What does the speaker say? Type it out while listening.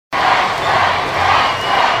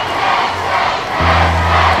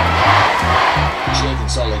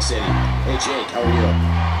How are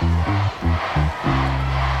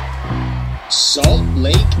you? Salt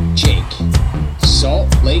Lake Jake. Salt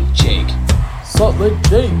Lake Jake. Salt Lake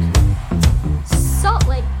Jake. Salt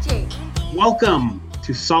Lake Jake. Welcome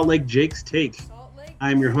to Salt Lake Jake's Take.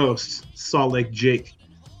 I'm your host, Salt Lake Jake.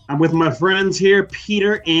 I'm with my friends here,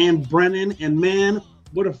 Peter and Brennan, and man,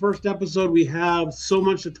 what a first episode we have. So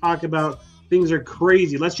much to talk about. Things are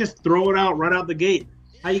crazy. Let's just throw it out right out the gate.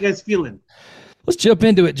 How you guys feeling? Let's jump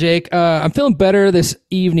into it, Jake. I'm feeling better this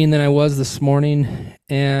evening than I was this morning,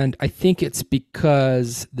 and I think it's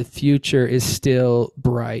because the future is still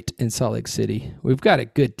bright in Salt Lake City. We've got a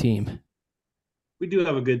good team. We do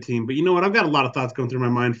have a good team, but you know what? I've got a lot of thoughts going through my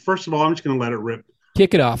mind. First of all, I'm just going to let it rip.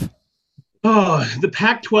 Kick it off. Oh, the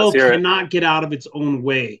Pac-12 cannot get out of its own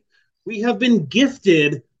way. We have been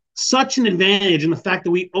gifted such an advantage in the fact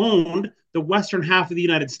that we owned the western half of the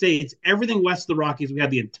United States. Everything west of the Rockies, we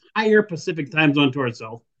had the entire Pacific time zone to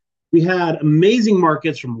ourselves. We had amazing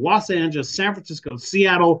markets from Los Angeles, San Francisco,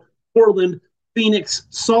 Seattle, Portland, Phoenix,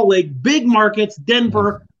 Salt Lake, big markets,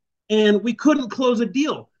 Denver, and we couldn't close a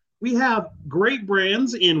deal. We have great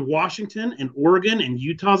brands in Washington and Oregon, and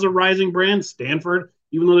Utah's a rising brand. Stanford,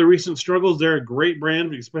 even though their recent struggles, they're a great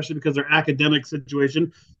brand, especially because of their academic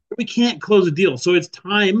situation. But we can't close a deal. So it's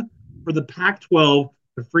time for the Pac-12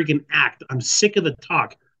 to freaking act. I'm sick of the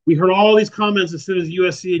talk. We heard all these comments as soon as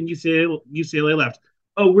USC and UCLA left.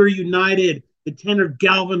 Oh, we're united. The 10 are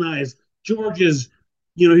galvanized. Georgia's,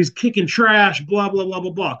 he's kicking trash, blah, blah, blah,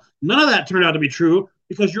 blah, blah. None of that turned out to be true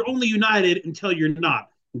because you're only united until you're not.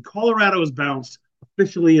 And Colorado has bounced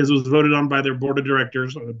officially as was voted on by their board of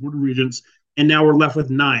directors or the board of regents, and now we're left with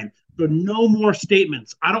 9. So no more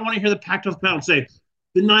statements. I don't want to hear the Pac-12 come out and say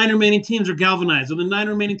the 9 remaining teams are galvanized or the 9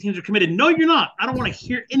 remaining teams are committed. No, you're not. I don't want to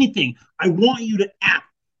hear anything. I want you to act.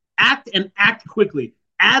 Act and act quickly.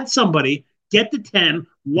 Add somebody, get the 10,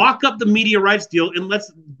 walk up the media rights deal, and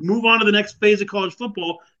let's move on to the next phase of college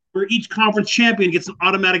football where each conference champion gets an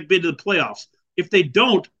automatic bid to the playoffs. If they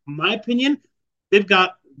don't, in my opinion, they've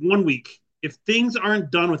got 1 week. If things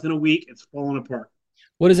aren't done within a week, it's falling apart.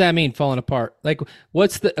 What does that mean, falling apart? Like,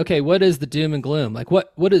 what is the doom and gloom? Like,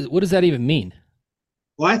 what does that even mean?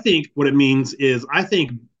 Well, I think what it means is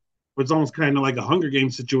it's almost kind of like a Hunger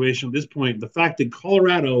Games situation at this point. The fact that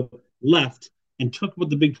Colorado left and took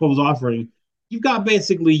what the Big 12 was offering, you've got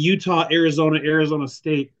basically Utah, Arizona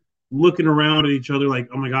State looking around at each other like,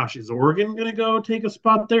 oh my gosh, is Oregon going to go take a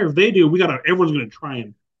spot there? If they do, everyone's going to try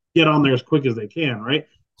and get on there as quick as they can, right?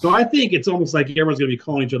 So I think it's almost like everyone's going to be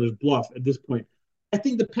calling each other's bluff at this point. I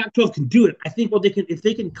think the Pac-12 can do it. I think if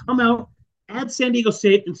they can come out, add San Diego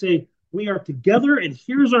State and say, we are together and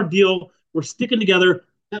here's our deal. We're sticking together.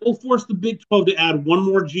 That will force the Big 12 to add one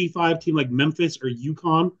more G5 team like Memphis or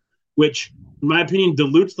UConn, which, in my opinion,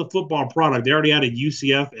 dilutes the football product. They already added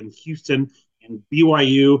UCF and Houston and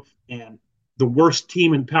BYU and the worst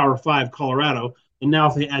team in Power 5, Colorado. And now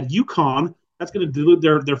if they add UConn, that's going to dilute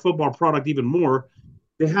their football product even more.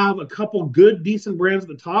 They have a couple good, decent brands at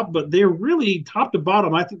the top, but they're really top to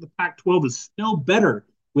bottom. I think the Pac-12 is still better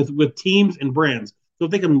with teams and brands. So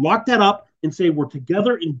if they can lock that up and say we're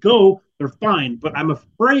together and go, they're fine. But I'm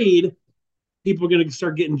afraid people are going to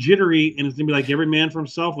start getting jittery, and it's going to be like every man for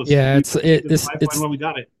himself. We got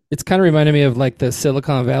it. It's kind of reminding me of like the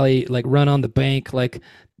Silicon Valley, like run on the bank, like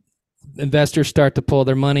investors start to pull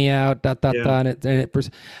their money out, But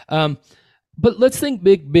let's think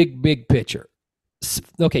big picture.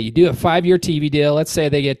 Okay, you do a 5-year TV deal. Let's say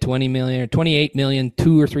they get 20 million or 28 million,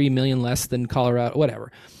 2 or 3 million less than Colorado,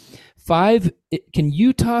 whatever. Can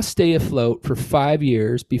Utah stay afloat for 5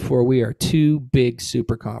 years before we are 2 big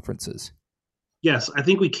super conferences? Yes, I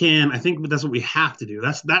think we can. I think that's what we have to do.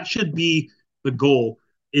 That should be the goal.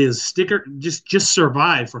 Is just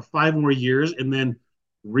survive for 5 more years and then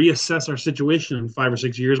reassess our situation in 5 or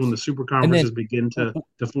 6 years when the super conferences begin to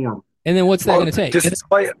form. And then what's that going to take?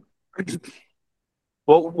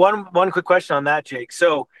 Well, one quick question on that, Jake.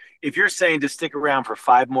 So if you're saying to stick around for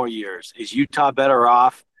 5 more years, is Utah better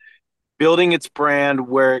off building its brand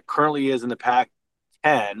where it currently is in the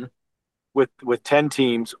Pac-10 with 10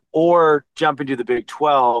 teams, or jumping to the Big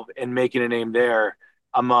 12 and making a name there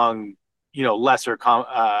among lesser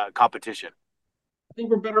competition? I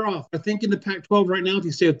think we're better off. I think in the Pac-12 right now, if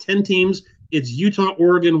you stay with 10 teams, it's Utah,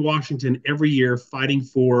 Oregon, Washington every year fighting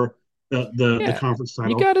for the conference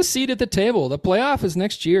title. You got a seat at the table. The playoff is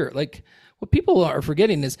next year. Like, what people are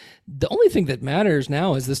forgetting is the only thing that matters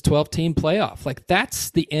now is this 12-team playoff. Like, that's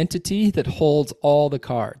the entity that holds all the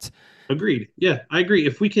cards. Agreed. Yeah, I agree.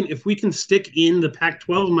 If we can stick in the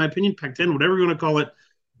Pac-12, in my opinion, Pac-10, whatever you want to call it,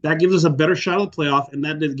 that gives us a better shot at the playoff, and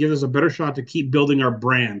that gives us a better shot to keep building our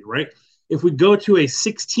brand, right? If we go to a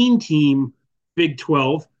 16-team Big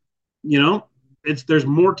 12, you know, there's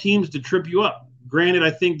more teams to trip you up. Granted,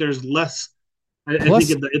 I think there's less. I think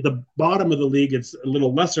at the bottom of the league, it's a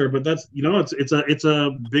little lesser, but that's it's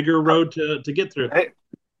a bigger road to get through. Hey,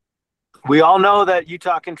 we all know that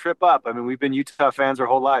Utah can trip up. I mean, we've been Utah fans our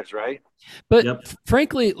whole lives, right? But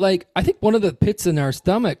frankly, like I think one of the pits in our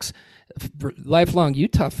stomachs for lifelong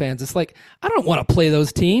Utah fans, it's like I don't want to play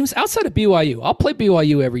those teams outside of BYU. I'll play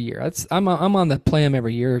BYU every year. I'm on the play them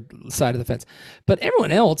every year side of the fence. But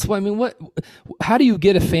everyone else, well, I mean, how do you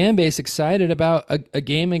get a fan base excited about a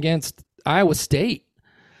game against Iowa State?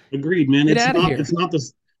 Agreed, man. It's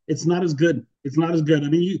not as good. It's not as good. I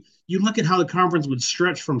mean, you look at how the conference would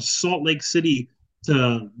stretch from Salt Lake City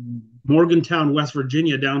to Morgantown, West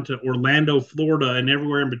Virginia, down to Orlando, Florida, and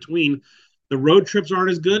everywhere in between. The road trips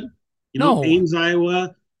aren't as good. Ames,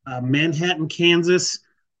 Iowa, Manhattan, Kansas.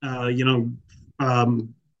 Florence,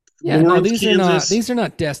 Kansas. These are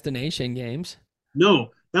not destination games.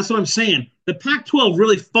 No, that's what I'm saying. The Pac-12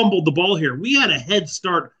 really fumbled the ball here. We had a head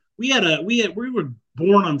start. We were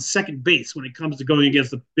born on second base when it comes to going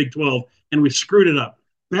against the Big 12, and we screwed it up.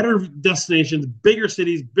 Better destinations, bigger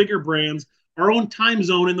cities, bigger brands, our own time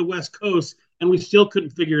zone in the West Coast, and we still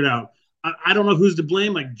couldn't figure it out. I don't know who's to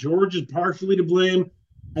blame. Like George is partially to blame.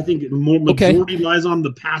 I think majority lies on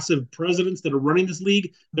the passive presidents that are running this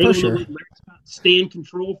league. They're the ones that let Scott stay in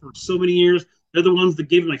control for so many years. They're the ones that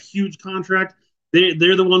gave him a huge contract.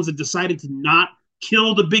 They're the ones that decided to not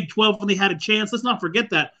kill the Big 12 when they had a chance. Let's not forget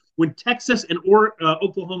that. When Texas and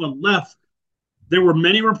Oklahoma left, there were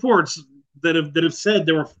many reports that have said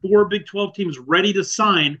there were 4 Big 12 teams ready to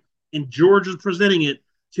sign, and George is presenting it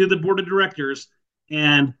to the board of directors.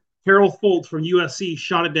 And Harold Folt from USC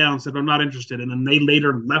shot it down, said, I'm not interested. And then they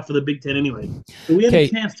later left for the Big Ten anyway. So we had a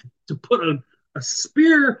chance to put a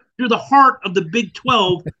spear through the heart of the Big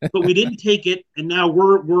 12, but we didn't take it. And now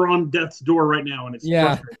we're on death's door right now. And it's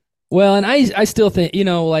frustrating. Well, and I still think,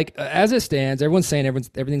 like as it stands, everyone's saying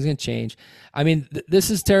everything's going to change. I mean, this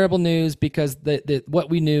is terrible news because what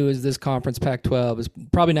we knew is this conference Pac-12 is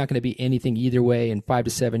probably not going to be anything either way in 5 to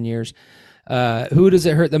 7 years. Who does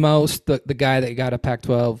it hurt the most? The guy that got a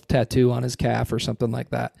Pac-12 tattoo on his calf or something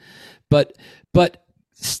like that. But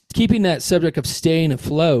keeping that subject of staying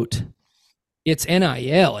afloat, it's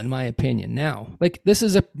NIL in my opinion now. Like this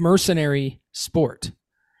is a mercenary sport.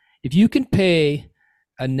 If you can pay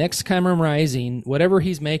a Next Cameron Rising, whatever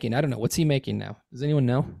he's making, I don't know. What's he making now? Does anyone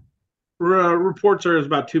know? Reports are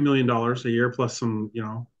about $2 million a year plus some,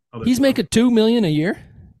 other He's stuff. Making $2 million a year?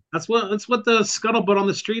 That's what the scuttlebutt on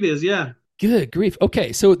the street is, yeah. Good grief.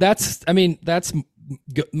 Okay, so that's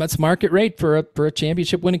market rate for a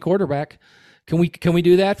championship winning quarterback. Can we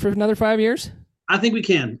do that for another 5 years? I think we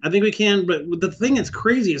can. But the thing that's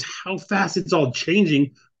crazy is how fast it's all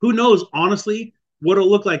changing. Who knows, honestly, what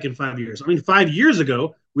it'll look like in 5 years. I mean, 5 years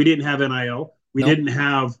ago, we didn't have NIL. We didn't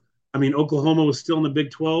have, Oklahoma was still in the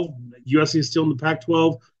Big 12. USC is still in the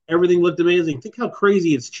Pac-12. Everything looked amazing. Think how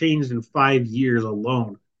crazy it's changed in 5 years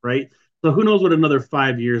alone, right? So who knows what another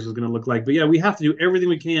 5 years is going to look like. But, yeah, we have to do everything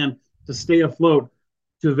we can to stay afloat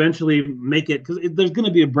to eventually make it. Because there's going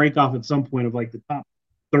to be a break-off at some point of, like, the top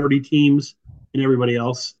 30 teams and everybody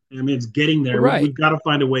else. I mean, it's getting there. Right. We've got to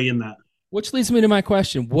find a way in that. Which leads me to my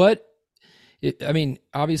question.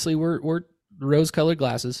 Obviously we're rose-colored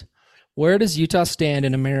glasses. Where does Utah stand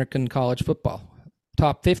in American college football?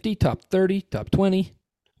 Top 50, top 30, top 20?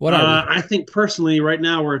 What are we? I think personally right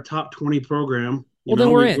now we're a top 20 program.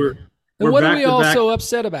 Then we're in. And what are we all so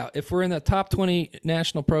upset about if we're in the top 20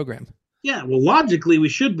 national program? Yeah, well, logically we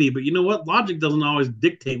should be, but you know what? Logic doesn't always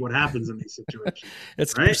dictate what happens in these situations.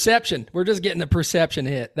 It's right? Perception. We're just getting a perception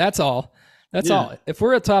hit. That's all. That's all. If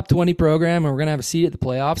we're a top 20 program and we're going to have a seat at the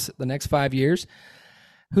playoffs the next 5 years,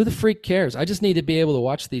 who the freak cares? I just need to be able to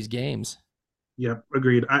watch these games. Yep,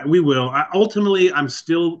 agreed. We will. Ultimately, I'm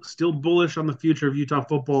still bullish on the future of Utah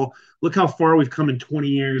football. Look how far we've come in 20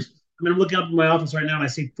 years. I mean, I'm looking up in my office right now and I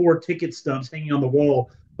see 4 ticket stubs hanging on the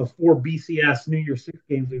wall of 4 BCS New Year's Six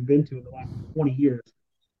games we've been to in the last 20 years.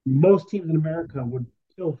 Most teams in America would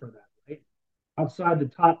kill for that, right? Outside the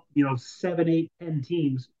top, 7, 8, 10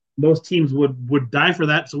 teams, most teams would die for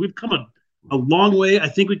that. So we've come a long way. I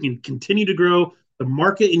think we can continue to grow. The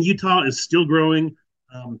market in Utah is still growing.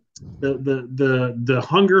 The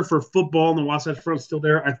hunger for football on the Wasatch Front is still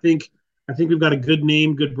there. I think we've got a good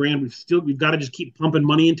name, good brand. We've got to just keep pumping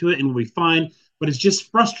money into it, and we'll be fine. But it's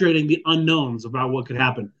just frustrating the unknowns about what could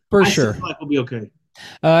happen. For I sure, feel like we'll be okay.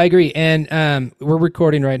 I agree. And we're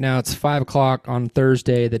recording right now. It's 5:00 on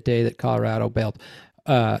Thursday, the day that Colorado bailed.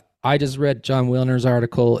 I just read John Wilner's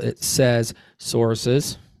article. It says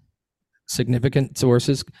sources, significant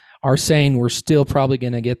sources, are saying we're still probably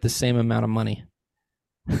going to get the same amount of money.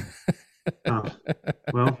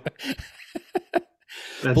 Well,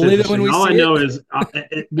 that's Believe it when interesting. we All I see know it. is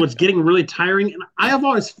what's getting really tiring, and I have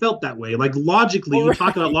always felt that way. Like logically, you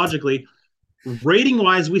talk about logically, rating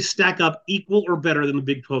wise, we stack up equal or better than the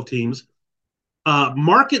Big 12 teams.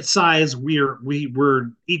 Market size,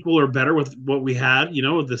 we're equal or better with what we had. You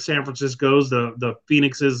know, the San Franciscos, the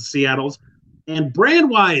Phoenixes, Seattles, and brand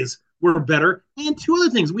wise, we're better. And two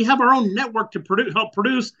other things, we have our own network to help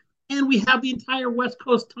produce, and we have the entire West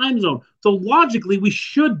Coast time zone. So logically, we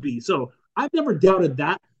should be. So I've never doubted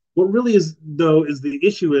that. What really is though is the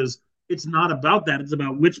issue is it's not about that. It's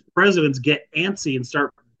about which presidents get antsy and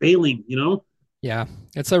start bailing. You know? Yeah,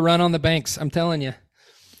 it's a run on the banks. I'm telling you.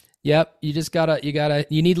 Yep, you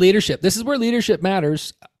need leadership. This is where leadership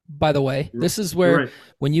matters, by the way. This is where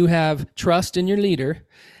when you have trust in your leader,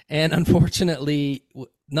 and unfortunately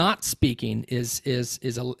not speaking is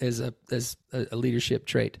a leadership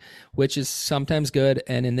trait, which is sometimes good,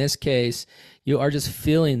 and in this case, you are just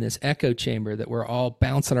feeling this echo chamber that we're all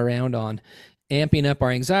bouncing around on, amping up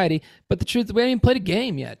our anxiety, but the truth is we haven't even played a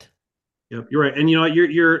game yet. Yep, you're right. And you know,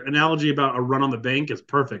 your analogy about a run on the bank is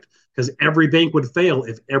perfect because every bank would fail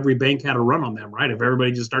if every bank had a run on them, right? If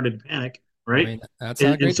everybody just started to panic, right? I mean, that's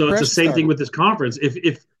how and so it's the same thing with this conference.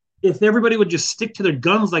 If everybody would just stick to their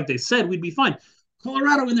guns like they said, we'd be fine.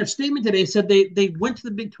 Colorado, in their statement today, said they went to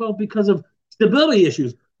the Big 12 because of stability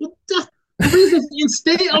issues. Well, the reason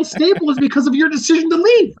it's unstable is because of your decision to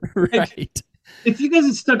leave. Right. Like, if you guys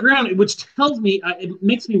had stuck around, which tells me, it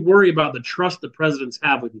makes me worry about the trust the presidents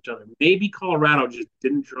have with each other. Maybe Colorado just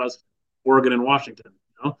didn't trust Oregon and Washington,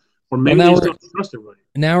 you know? Or maybe they just don't trust everybody.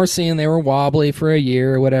 Now we're seeing they were wobbly for a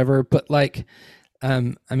year or whatever, but like,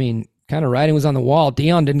 I mean, kind of writing was on the wall.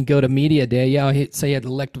 Deion didn't go to media day. Yeah, he'd say he had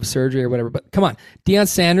elective surgery or whatever, but come on. Deion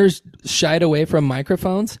Sanders shied away from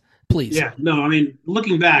microphones? Please. Yeah, no, I mean,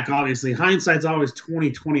 looking back, obviously, hindsight's always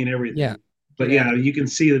 20/20 and everything. Yeah. But yeah, you can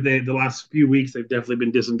see that the last few weeks they've definitely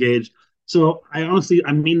been disengaged. So I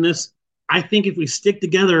mean this. I think if we stick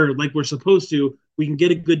together like we're supposed to, we can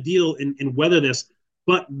get a good deal and weather this.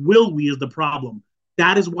 But will we is the problem.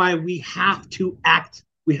 That is why we have to act.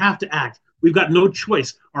 We have to act. We've got no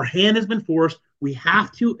choice. Our hand has been forced. We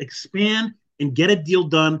have to expand and get a deal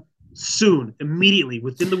done soon, immediately,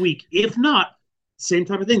 within the week. If not, same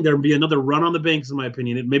type of thing. There'll be another run on the banks, in my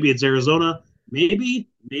opinion. Maybe it's Arizona. Maybe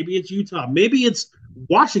it's Utah. Maybe it's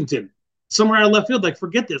Washington, somewhere out of left field. Like,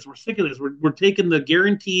 forget this. We're sick of this. We're taking the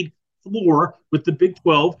guaranteed floor with the Big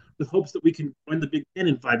 12 with hopes that we can win the Big 10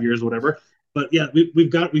 in 5 years or whatever. But yeah, we've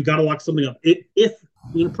got to lock something up. If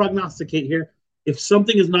we're going to prognosticate here, if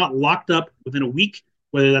something is not locked up within a week,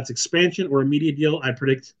 whether that's expansion or immediate deal, I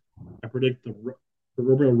predict the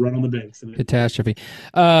Robo will run on the banks. Catastrophe.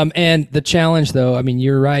 And the challenge, though, I mean,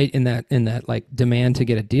 you're right in that like demand to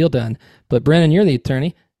get a deal done. But Brennan, you're the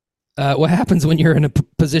attorney. What happens when you're in a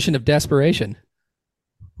position of desperation?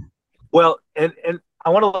 Well, and I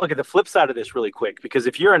want to look at the flip side of this really quick, because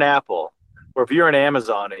if you're an Apple or if you're an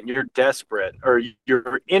Amazon and you're desperate or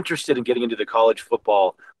you're interested in getting into the college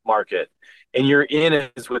football market and you're in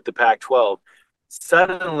it with the Pac-12,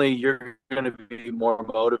 suddenly you're going to be more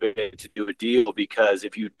motivated to do a deal, because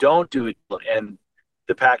if you don't do it and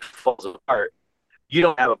the Pac falls apart, you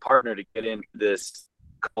don't have a partner to get into this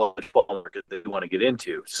college football market that you want to get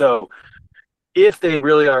into. So if they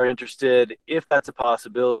really are interested, if that's a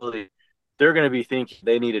possibility, they're going to be thinking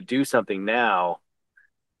they need to do something now,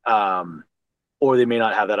 or they may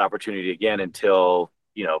not have that opportunity again until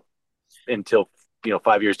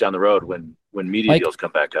 5 years down the road when media deals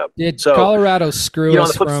come back up. Did Colorado screw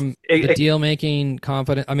us from the deal making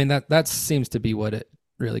confidence? I mean, that seems to be what it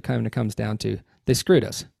really kind of comes down to. They screwed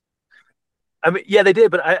us. I mean, yeah, they did.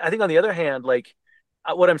 But I think on the other hand, like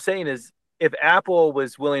what I'm saying is, if Apple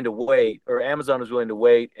was willing to wait or Amazon was willing to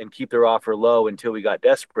wait and keep their offer low until we got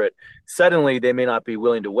desperate, suddenly they may not be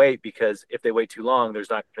willing to wait, because if they wait too long, there's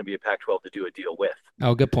not going to be a Pac-12 to do a deal with.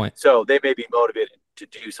 Oh, good point. So they may be motivated to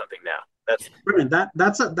do something now.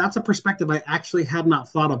 That's a perspective I actually had not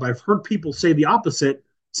thought of. I've heard people say the opposite,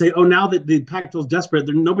 say, "Oh, now that the Pac-12 is desperate,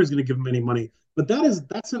 nobody's going to give them any money." But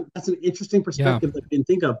that's an interesting perspective that I didn't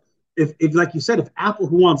think of. If like you said, if Apple,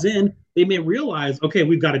 who wants in, they may realize, okay,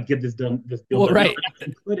 we've got to get this done. This deal done. Right.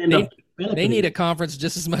 They need a conference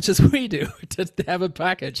just as much as we do to have a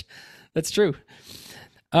package. That's true.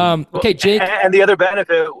 Okay, Jake. And the other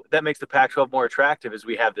benefit that makes the Pac-12 more attractive is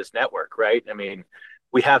we have this network, right? I mean,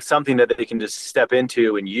 we have something that they can just step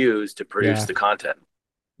into and use to produce the content.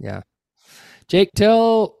 Yeah. Jake,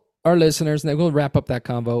 tell our listeners, and then we'll wrap up that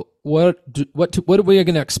convo. What are we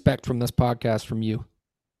going to expect from this podcast from you?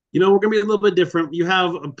 We're going to be a little bit different. You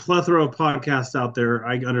have a plethora of podcasts out there.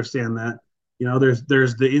 I understand that.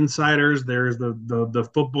 There's the insiders, there's the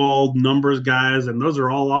football numbers guys, and those are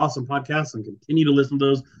all awesome podcasts, and continue to listen to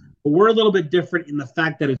those. But we're a little bit different in the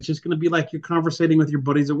fact that it's just going to be like you're conversating with your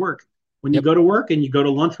buddies at work. When you go to work and you go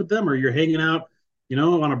to lunch with them, or you're hanging out,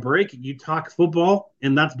 on a break, you talk football,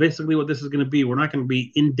 and that's basically what this is going to be. We're not going to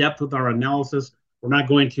be in depth with our analysis. We're not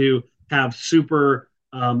going to have super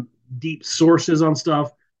deep sources on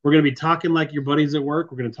stuff. We're going to be talking like your buddies at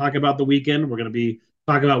work. We're going to talk about the weekend. We're going to be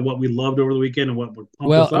talk about what we loved over the weekend and what pumped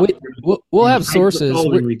us up. We'll have sources.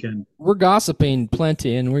 Weekend. We're gossiping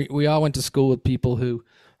plenty, and we all went to school with people who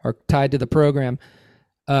are tied to the program.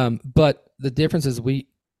 But the difference is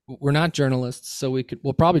we're not journalists, so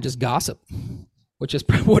we'll probably just gossip, which is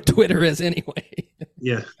what Twitter is anyway.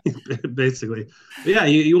 Yeah, basically. But yeah,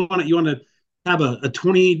 you want to have a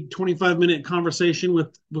 20-25 minute conversation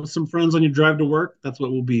with some friends on your drive to work. That's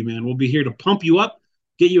what we'll be, man. We'll be here to pump you up,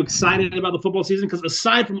 get you excited about the football season, because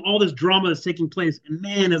aside from all this drama that's taking place, and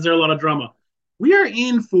man, is there a lot of drama, we are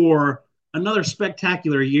in for another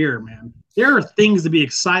spectacular year, man. There are things to be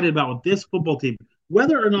excited about with this football team,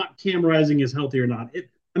 whether or not Cam Rising is healthy or not.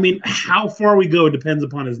 How far we go depends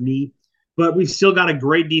upon his knee, but we've still got a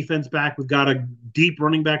great defense back. We've got a deep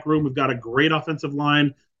running back room. We've got a great offensive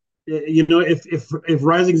line. If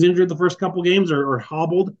Rising's injured the first couple games or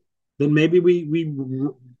hobbled, then maybe we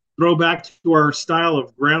throw back to our style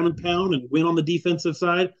of ground and pound and win on the defensive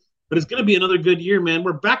side. But it's going to be another good year, man.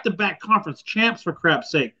 We're back-to-back conference champs, for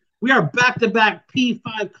crap's sake. We are back-to-back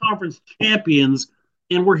P5 conference champions,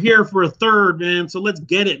 and we're here for a third, man. So let's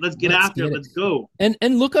get it. Let's get after it. Let's go. And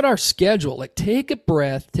look at our schedule. Like, take a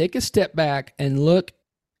breath, take a step back, and look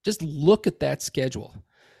at that schedule.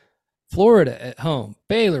 Florida at home,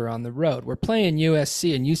 Baylor on the road. We're playing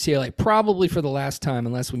USC and UCLA probably for the last time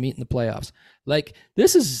unless we meet in the playoffs. Like,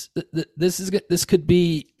 this could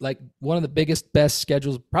be like one of the best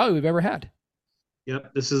schedules probably we've ever had.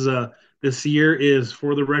 Yep, this year is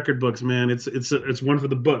for the record books, man. It's one for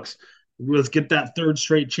the books. Let's get that third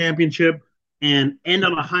straight championship and end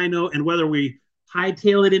on a high note. And whether we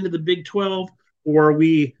hightail it into the Big 12 or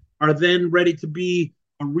we are then ready to be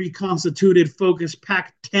a reconstituted, focused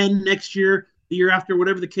Pac-10 next year, the year after,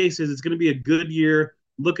 whatever the case is, it's going to be a good year.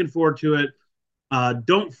 Looking forward to it.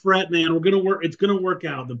 Don't fret, man. It's going to work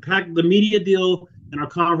out. The media deal and our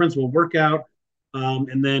conference will work out,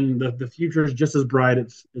 and then the future is just as bright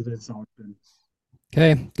as it's always been.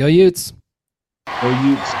 Okay, go Utes. Go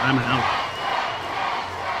Utes. I'm out.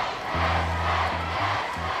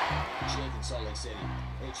 Jake in Salt Lake City.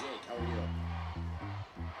 Hey, Jake, how are you?